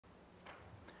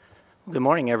Good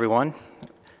morning, everyone.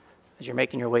 As you're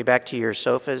making your way back to your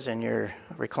sofas and your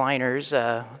recliners,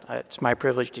 it's my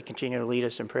privilege to continue to lead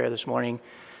us in prayer this morning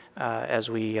as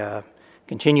we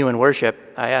continue in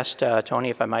worship. I asked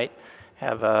Tony if I might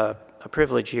have a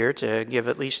privilege here to give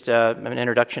at least an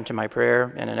introduction to my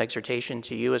prayer and an exhortation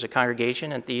to you as a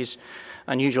congregation at these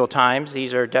unusual times.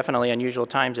 These are definitely unusual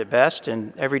times at best,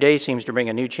 and every day seems to bring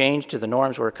a new change to the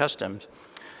norms we're accustomed.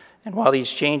 And while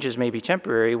these changes may be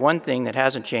temporary, one thing that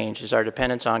hasn't changed is our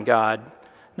dependence on God,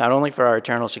 not only for our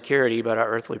eternal security, but our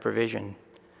earthly provision.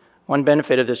 One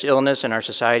benefit of this illness and our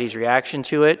society's reaction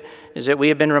to it is that we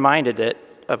have been reminded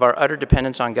of our utter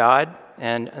dependence on God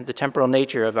and the temporal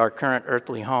nature of our current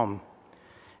earthly home.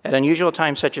 At unusual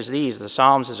times such as these, the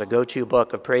Psalms is a go-to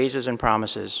book of praises and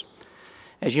promises.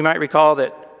 As you might recall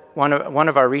that one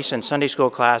of our recent Sunday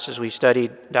school classes, we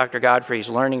studied Dr. Godfrey's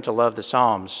Learning to Love the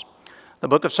Psalms. The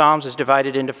book of Psalms is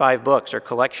divided into 5 books, or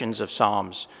collections of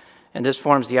Psalms, and this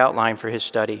forms the outline for his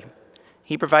study.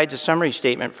 He provides a summary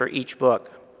statement for each book.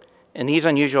 In these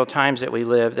unusual times that we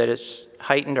live, that has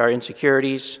heightened our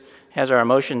insecurities, has our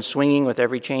emotions swinging with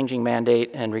every changing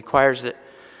mandate, and requires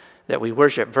that we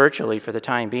worship virtually for the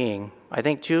time being, I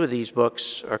think 2 of these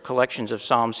books, or collections of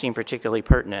Psalms, seem particularly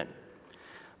pertinent.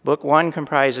 Book 1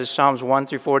 comprises Psalms 1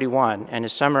 through 41 and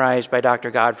is summarized by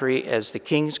Dr. Godfrey as the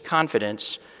king's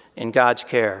confidence in God's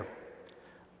care.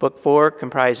 Book 4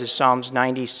 comprises Psalms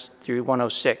 90 through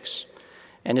 106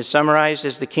 and is summarized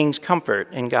as the king's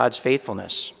comfort in God's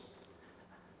faithfulness.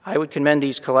 I would commend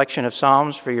these collection of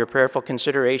Psalms for your prayerful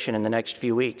consideration in the next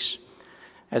few weeks.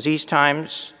 At these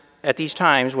times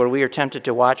where we are tempted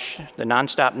to watch the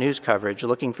nonstop news coverage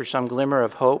looking for some glimmer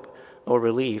of hope or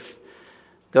relief,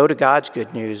 go to God's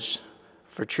good news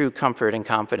for true comfort and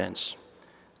confidence.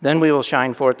 Then we will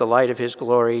shine forth the light of his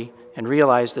glory and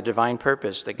realize the divine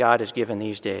purpose that God has given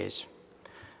these days.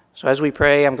 So as we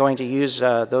pray, I'm going to use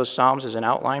those Psalms as an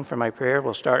outline for my prayer.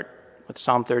 We'll start with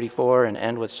Psalm 34 and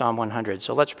end with Psalm 100.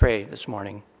 So let's pray this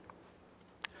morning.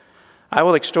 I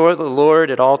will extol the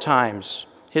Lord at all times.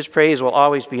 His praise will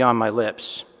always be on my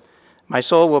lips. My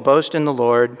soul will boast in the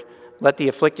Lord. Let the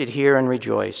afflicted hear and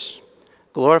rejoice.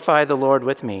 Glorify the Lord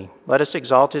with me. Let us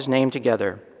exalt his name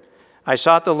together. I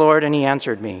sought the Lord, and he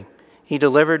answered me. He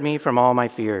delivered me from all my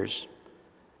fears.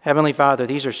 Heavenly Father,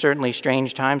 these are certainly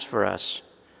strange times for us,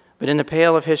 but in the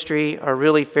pale of history are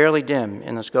really fairly dim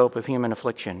in the scope of human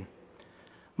affliction.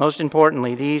 Most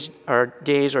importantly, these are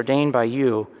days ordained by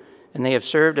you, and they have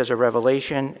served as a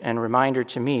revelation and reminder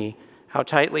to me how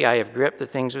tightly I have gripped the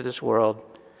things of this world,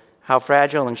 how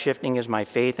fragile and shifting is my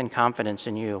faith and confidence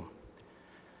in you.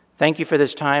 Thank you for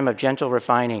this time of gentle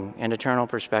refining and eternal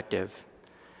perspective.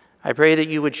 I pray that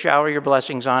you would shower your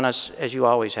blessings on us as you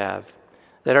always have,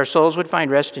 that our souls would find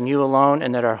rest in you alone,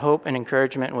 and that our hope and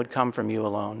encouragement would come from you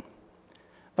alone.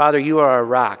 Father, you are our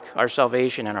rock, our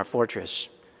salvation, and our fortress.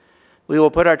 We will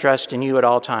put our trust in you at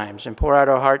all times and pour out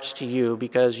our hearts to you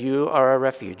because you are our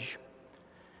refuge.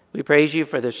 We praise you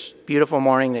for this beautiful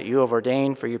morning that you have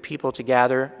ordained for your people to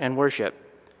gather and worship.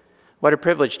 What a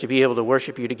privilege to be able to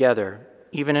worship you together,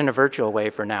 even in a virtual way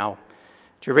for now,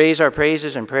 to raise our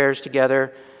praises and prayers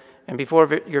together and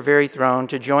before your very throne,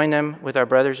 to join them with our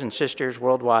brothers and sisters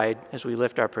worldwide as we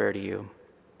lift our prayer to you.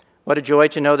 What a joy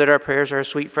to know that our prayers are a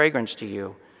sweet fragrance to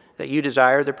you, that you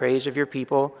desire the praise of your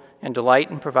people and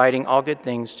delight in providing all good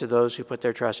things to those who put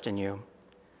their trust in you.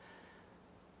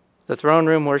 The throne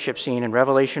room worship scene in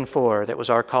Revelation 4 that was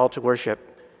our call to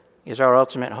worship is our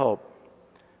ultimate hope.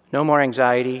 No more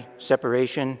anxiety,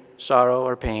 separation, sorrow,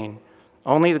 or pain.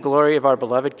 Only the glory of our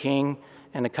beloved King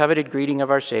and the coveted greeting of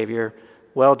our Savior.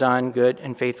 Well done, good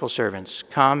and faithful servants.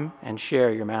 Come and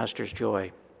share your Master's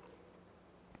joy.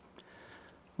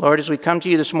 Lord, as we come to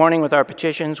you this morning with our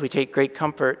petitions, we take great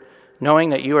comfort knowing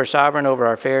that you are sovereign over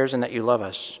our affairs and that you love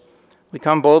us. We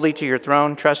come boldly to your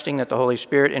throne, trusting that the Holy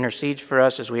Spirit intercedes for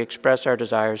us as we express our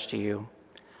desires to you.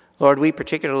 Lord, we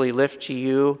particularly lift to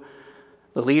you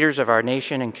the leaders of our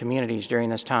nation and communities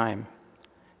during this time.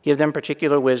 Give them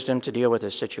particular wisdom to deal with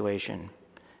this situation.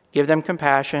 Give them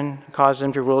compassion, cause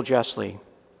them to rule justly.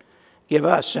 Give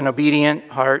us an obedient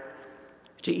heart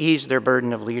to ease their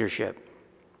burden of leadership.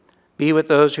 Be with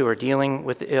those who are dealing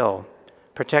with the ill.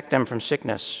 Protect them from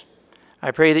sickness.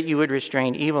 I pray that you would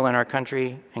restrain evil in our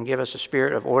country and give us a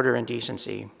spirit of order and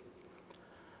decency.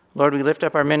 Lord, we lift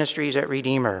up our ministries at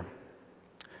Redeemer.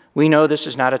 We know this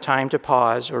is not a time to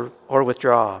pause or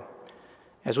withdraw.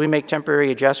 As we make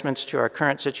temporary adjustments to our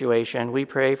current situation, we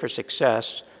pray for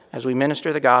success as we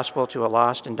minister the gospel to a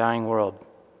lost and dying world.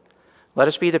 Let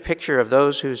us be the picture of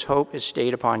those whose hope is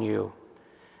stayed upon you.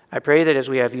 I pray that as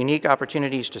we have unique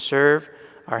opportunities to serve,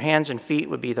 our hands and feet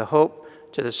would be the hope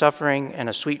to the suffering and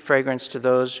a sweet fragrance to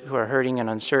those who are hurting and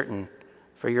uncertain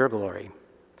for your glory.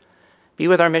 Be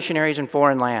with our missionaries in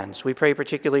foreign lands. We pray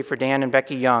particularly for Dan and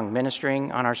Becky Young,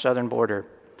 ministering on our southern border.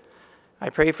 I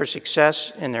pray for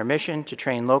success in their mission to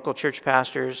train local church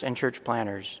pastors and church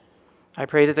planners. I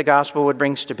pray that the gospel would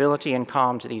bring stability and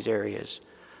calm to these areas.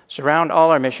 Surround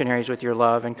all our missionaries with your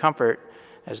love and comfort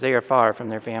as they are far from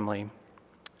their family.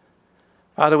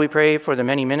 Father, we pray for the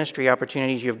many ministry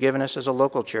opportunities you have given us as a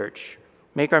local church.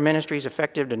 Make our ministries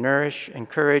effective to nourish,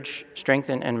 encourage,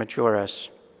 strengthen, and mature us.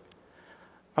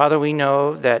 Father, we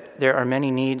know that there are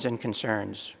many needs and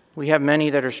concerns. We have many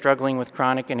that are struggling with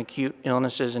chronic and acute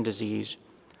illnesses and disease.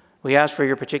 We ask for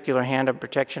your particular hand of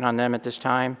protection on them at this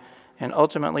time and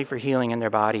ultimately for healing in their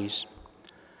bodies.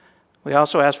 We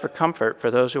also ask for comfort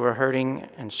for those who are hurting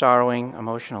and sorrowing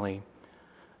emotionally.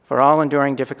 For all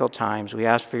enduring difficult times, we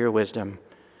ask for your wisdom,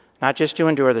 not just to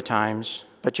endure the times,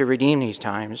 but to redeem these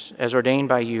times as ordained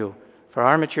by you for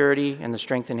our maturity and the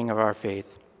strengthening of our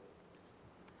faith.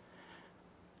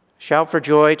 Shout for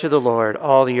joy to the Lord,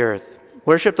 all the earth.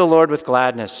 Worship the Lord with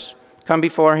gladness. Come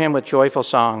before him with joyful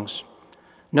songs.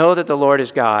 Know that the Lord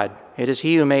is God. It is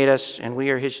he who made us, and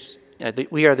we are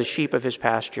the sheep of his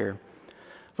pasture.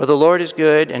 For the Lord is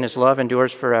good, and his love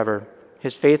endures forever.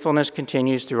 His faithfulness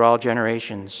continues through all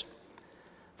generations.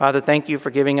 Father, thank you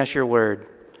for giving us your word.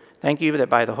 Thank you that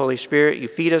by the Holy Spirit you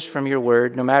feed us from your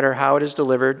word, no matter how it is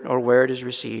delivered or where it is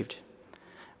received.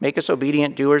 Make us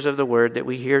obedient doers of the word that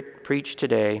we hear preached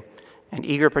today, and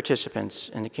eager participants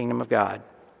in the kingdom of God.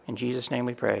 In Jesus' name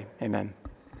we pray, amen.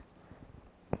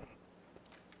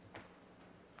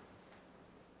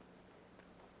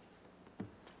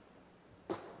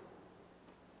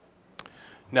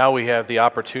 Now we have the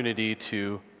opportunity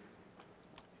to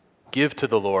give to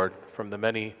the Lord from the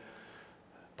many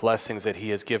blessings that he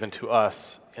has given to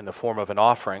us in the form of an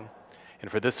offering.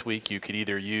 And for this week, you could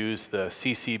either use the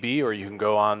CCB or you can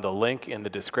go on the link in the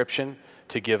description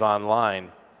to give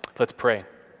online. Let's pray.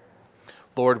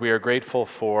 Lord, we are grateful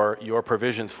for your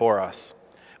provisions for us.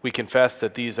 We confess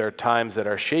that these are times that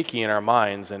are shaky in our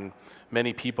minds, and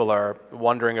many people are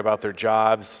wondering about their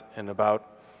jobs and about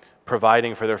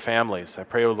providing for their families. I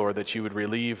pray, O Lord, that you would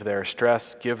relieve their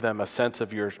stress, give them a sense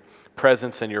of your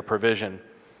presence and your provision,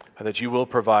 and that you will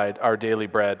provide our daily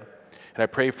bread. And I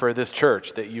pray for this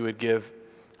church that you would give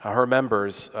her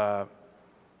members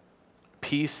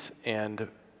peace and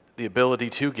the ability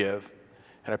to give.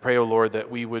 And I pray, O Lord, that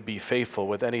we would be faithful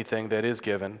with anything that is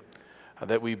given,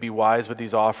 that we be wise with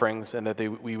these offerings, and that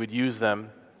we would use them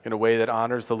in a way that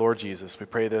honors the Lord Jesus. We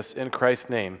pray this in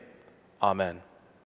Christ's name. Amen.